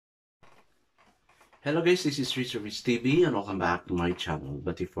Hello guys, this is Rich Rich TV and welcome back to my channel.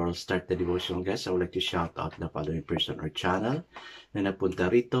 But before I start the devotional guys, I would like to shout out the following person or channel na napunta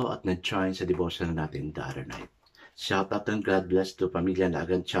rito at nag-join sa devotional natin the other night. Shout out and God bless to Pamilya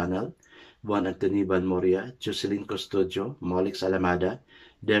Lagan Channel, Juan Antoniban Moria, Jocelyn Custodio, Molix Alamada,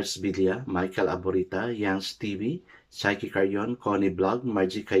 Devs Villa, Michael Aborita, Yang TV, Psyche Carion, Connie Blog,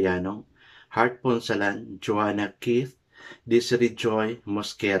 Margie Cayanong, Heart Ponsalan, Joanna Keith, Desiree Joy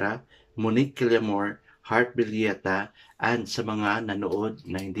Mosquera, Monique Killamore, Heart Bilieta, and sa mga nanood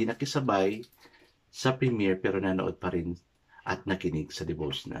na hindi nakisabay sa premiere pero nanood pa rin at nakinig sa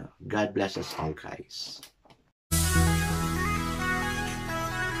devotional. God bless us all guys.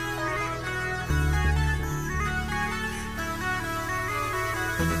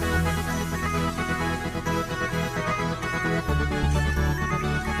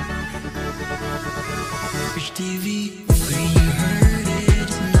 Rich TV, where you heard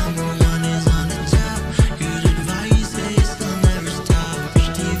it, number one is on the top. Good advice is they'll never stop.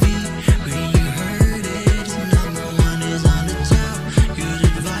 Rich TV, where you heard it, number one is on the top. Good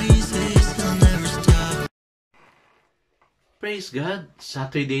advice is they'll never stop. Praise God!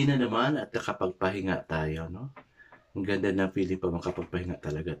 Saturday na naman at nakapagpahinga tayo, no? Ang ganda ng feeling pa makapagpahinga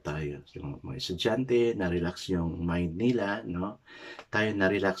talaga tayo. Yung mga estudyante, na-relax yung mind nila, no? Tayo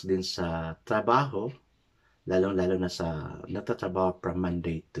na-relax din sa trabaho, lalong-lalo na sa natatrabaho from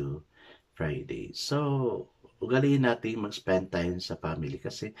Monday to Friday. So, ugaliin natin mag-spend time sa family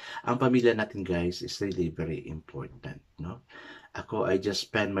kasi ang pamilya natin guys is really very important, no? Ako, I just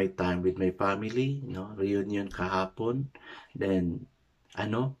spend my time with my family, no? Reunion kahapon, then,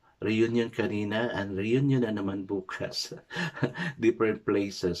 reunion kanina, and reunion na naman bukas. Different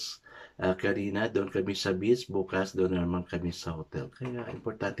places. Kanina, doon kami sa beach. Bukas, doon naman kami sa hotel. Kaya,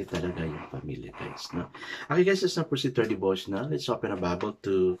 importante talaga yung pamilya, guys. No? Okay, guys, let's now proceed to our devotional. Let's open a Bible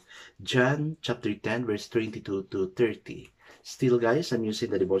to John chapter 10, verse 22 to 30. Still, guys, I'm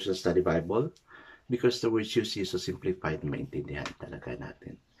using the devotional study Bible because the words used is so simplified na maintindihan talaga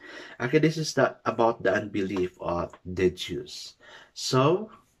natin. Okay, this is about the unbelief of the Jews. So,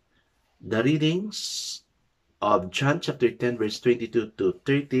 the readings of John chapter 10 verse 22 to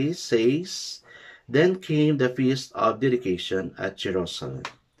 30 says, Then came the feast of dedication at Jerusalem.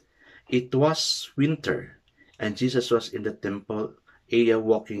 It was winter, and Jesus was in the temple area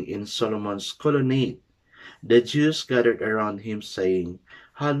walking in Solomon's colonnade. The Jews gathered around him saying,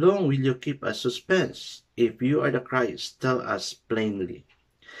 How long will you keep us suspense? If you are the Christ, tell us plainly.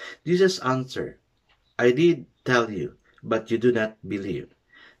 Jesus answered, I did tell you, but you do not believe.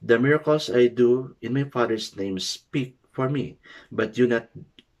 The miracles I do in my Father's name speak for me, but you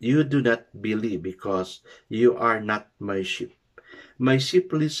do not believe because you are not my sheep. My sheep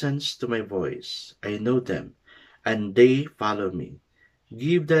listens to my voice. I know them, and they follow me.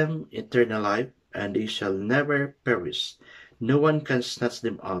 Give them eternal life, and they shall never perish. No one can snatch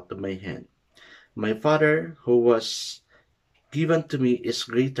them out of my hand. My Father, who was given to me, is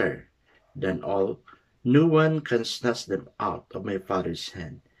greater than all. No one can snatch them out of my Father's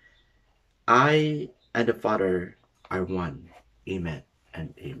hand. I and the Father are one. Amen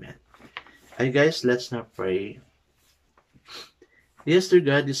and amen. Hey guys, let's now pray. Yes, dear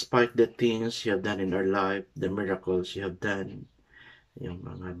God, despite the things you have done in our life, the miracles you have done, yung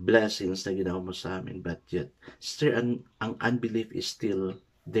mga blessings na ginawa mo sa amin, but yet, still, ang unbelief is still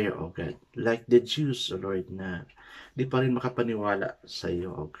there, O God. Like the Jews, O Lord, na di pa rin makapaniwala sa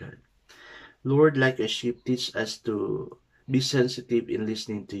iyo, O God. Lord, like a sheep, teach us to be sensitive in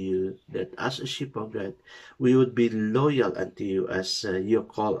listening to you, that as a sheep of God, we would be loyal unto you as you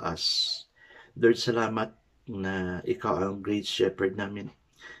call us. Lord, salamat na ikaw ang great shepherd namin.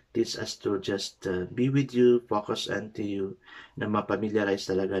 Teach us to just be with you, focus unto you, na mapamiliarize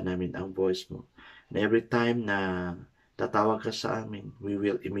talaga namin ang voice mo. Na every time na tatawag ka sa amin, we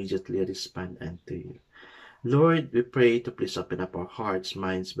will immediately respond unto you. Lord, we pray to please open up our hearts,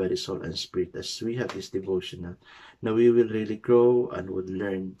 minds, body, soul, and spirit as we have this devotional. Now we will really grow and would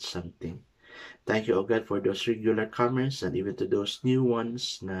learn something. Thank you, O God, for those regular comers and even to those new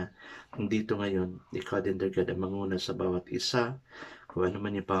ones na dito ngayon. Ikaw din, dear God, ang manguna sa bawat isa. Kung ano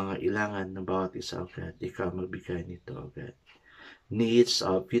man yung pangailangan ng bawat isa, O God, ikaw magbigay nito, O God. Needs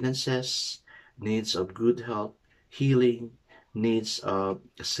of finances, needs of good health, healing, needs of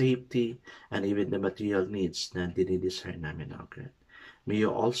safety, and even the material needs na dinidesire namin, O God. May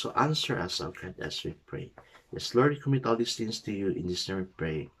you also answer us, O God, as we pray. Yes, Lord, we commit all these things to you. In this name we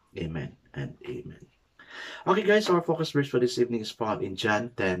pray. Amen and amen. Okay, guys, our focus verse for this evening is found in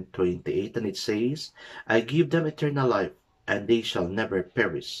John 10:28, and it says, I give them eternal life, and they shall never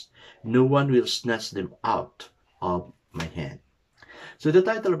perish. No one will snatch them out of my hand. So the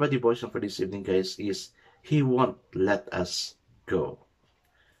title of our devotion for this evening, guys, is He Won't Let Us Go.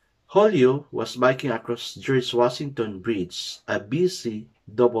 Julio was biking across George Washington Bridge, a busy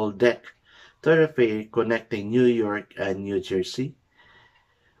double-deck thoroughfare connecting New York and New Jersey,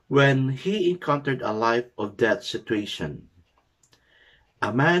 when he encountered a life-or-death situation.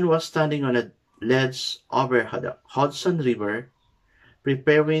 A man was standing on a ledge over the Hudson River,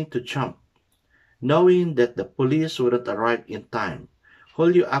 preparing to jump. Knowing that the police wouldn't arrive in time,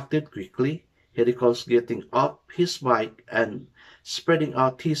 Julio acted quickly. He recalls getting off his bike and spreading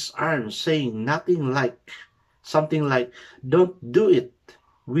out his arms, saying something like, "Don't do it.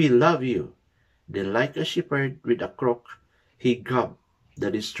 We love you." Then, like a shepherd with a crook, he grabbed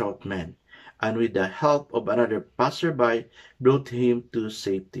the distraught man, and with the help of another passerby, brought him to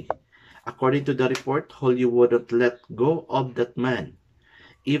safety. According to the report, Julio wouldn't let go of that man,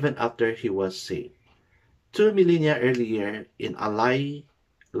 even after he was saved. 2 millennia earlier, in a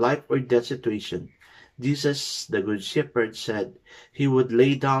life-or-death situation, Jesus, the Good Shepherd, said he would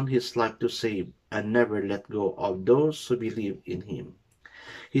lay down his life to save and never let go of those who believe in him.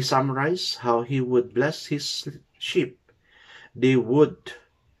 He summarized how he would bless his sheep. They would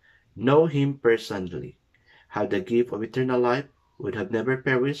know him personally, have the gift of eternal life, would have never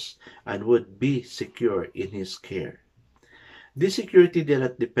perished, and would be secure in his care. This security did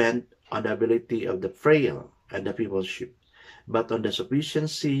not depend on the ability of the frail and the feeble sheep, but on the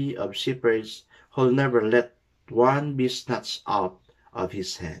sufficiency of shepherds who will never let one be snatched out of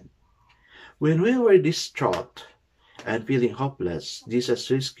his hand. When we were distraught and feeling hopeless, Jesus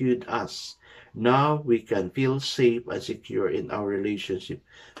rescued us. Now we can feel safe and secure in our relationship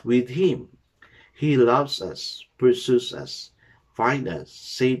with Him. He loves us, pursues us, finds us,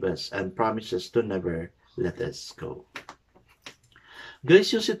 saves us, and promises to never let us go.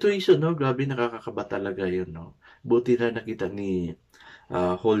 Guys, yung situation, no? Grabe, nakakakaba talaga yun, no? Buti na nakita ni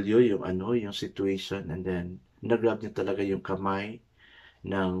Julio yung situation, and then nagrab niya talaga yung kamay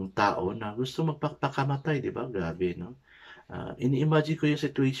ng tao na gusto magpakamatay, di ba? Grabe, no? Ini-imagine ko yung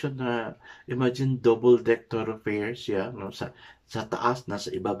situation na, imagine double-deck thoroughfare siya, no? Sa taas,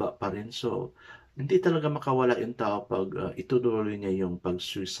 nasa ibaba pa rin. So, hindi talaga makawala yung tao pag itutuloy niya yung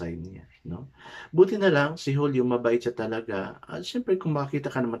pag-suicide niya, no? Buti na lang, si Julio, mabait siya talaga. Siyempre, kung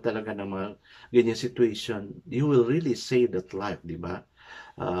makita ka naman talaga ng mga ganyan situation, you will really save that life, di ba?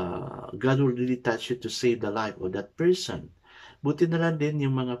 God will really touch you to save the life of that person. Buti na lang din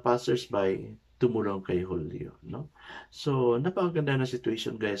yung mga passers-by tumulong kay Julio, no? So, napakaganda na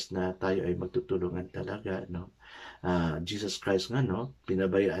situation, guys, na tayo ay magtutulungan talaga, no? Jesus Christ nga, no?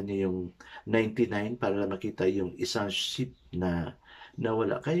 Pinabayaan niya yung 99 para makita yung isang sheep na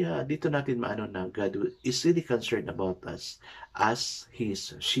nawala. Kaya dito natin maano na God is really concerned about us as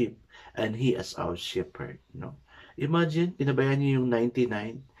His sheep and He as our shepherd, no? Imagine, pinabayaan niya yung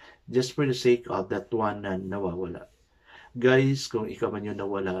 99 just for the sake of that one na nawawala. Guys, kung ikaw man yung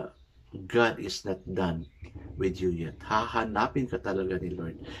nawala, God is not done with you yet. Hahanapin ka talaga ni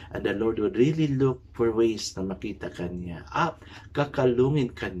Lord. And the Lord would really look for ways na makita ka niya. At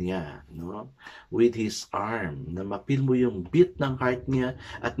kakalungin ka niya, no? With His arm. Na mapil mo yung beat ng heart niya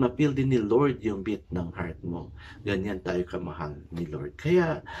at mapil din ni Lord yung beat ng heart mo. Ganyan tayo kamahal ni Lord.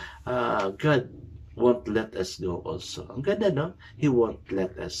 Kaya, God won't let us go also. Ang ganda, no? He won't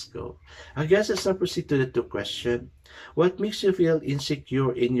let us go. I guess let's now proceed to the two questions. What makes you feel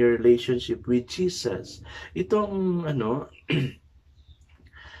insecure in your relationship with Jesus? Itong,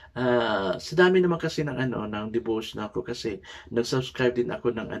 sa dami naman kasi ng, ng devotion ako kasi nag-subscribe din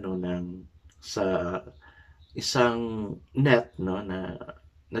ako ng, sa isang net, no, na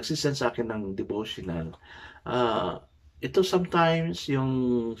nagsisend sa akin ng devotional. Ito sometimes yung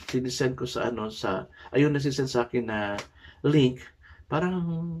sinisend ko sa ayun nasisend sa akin na link, parang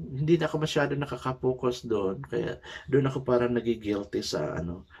hindi na ako masyado nakaka-focus doon. Kaya doon ako parang nagigilty sa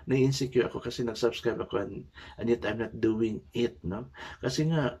na-insecure ako kasi nag-subscribe ako and yet I'm not doing it, no? Kasi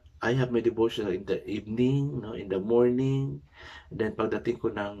nga, I have my devotional in the evening, no, in the morning, and then pagdating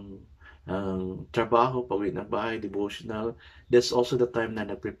ko ng trabaho, pag-uwi ng bahay, devotional, that's also the time na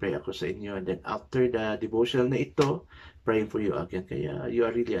nag-prepare ako sa inyo. And then after the devotional na ito, praying for you again. Kaya you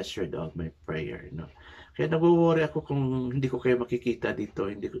are really assured of my prayer, no? Kaya nag-worry ako kung hindi ko kayo makikita dito,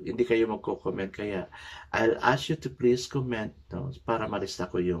 hindi kayo magko-comment. Kaya I'll ask you to please comment, no, para malista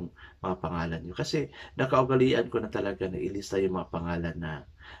ko yung mga pangalan nyo. Kasi nakaugalian ko na talaga na ilista yung mga pangalan na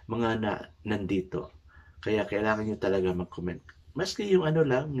nandito. Kaya kailangan nyo talaga mag-comment. Maski yung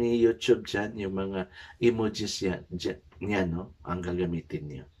lang ni YouTube dyan, yung mga emojis yan, no, ang gagamitin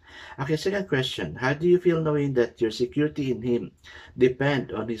niyo. Okay, second question. How do you feel knowing that your security in Him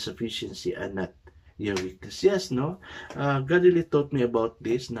depend on His sufficiency and not your weakness. Yes, no? God really taught me about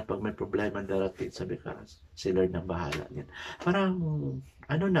this, na pag may problema darating, sabi ka, si Lord na bahala niyan. Parang,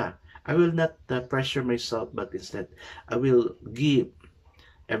 ano na, I will not pressure myself, but instead, I will give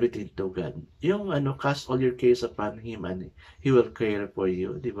everything to God. Yung cast all your cares upon Him and He will care for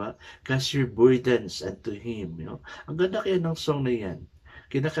you, di ba? Cast your burdens unto Him, you know? Ang ganda kaya ng song na yan.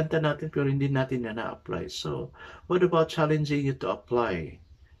 Kinakanta natin pero hindi natin na na-apply. So, what about challenging you to apply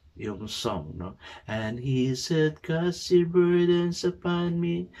yung song, no? And He said, cast your burdens upon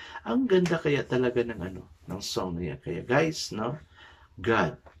me. Ang ganda kaya talaga ng ng song na yan. Kaya guys, no?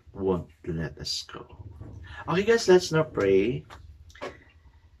 God won't let us go. Okay guys, let's now pray.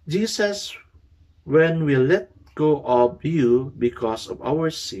 Jesus, when we let go of you because of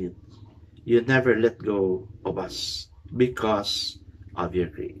our sin, you never let go of us because of your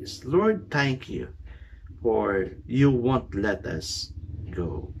grace. Lord, thank you for you won't let us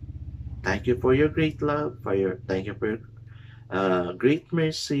go. Thank you for your great love, thank you for your great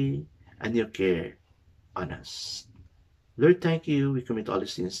mercy and your care on us. Lord, thank you. We commit all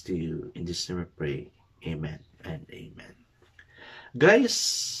these things to you. In this name we pray. Amen and amen. Guys,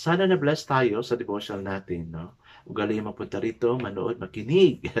 sana na-bless tayo sa devotional natin, no? Ugali mapunta rito, manood,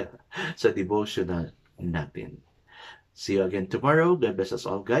 makinig sa devotional natin. See you again tomorrow. God bless us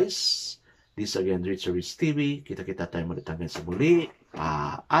all, guys. This again, Richard TV. Kita-kita tayo muli hanggang sa muli.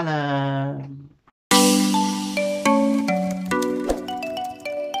 Paalam!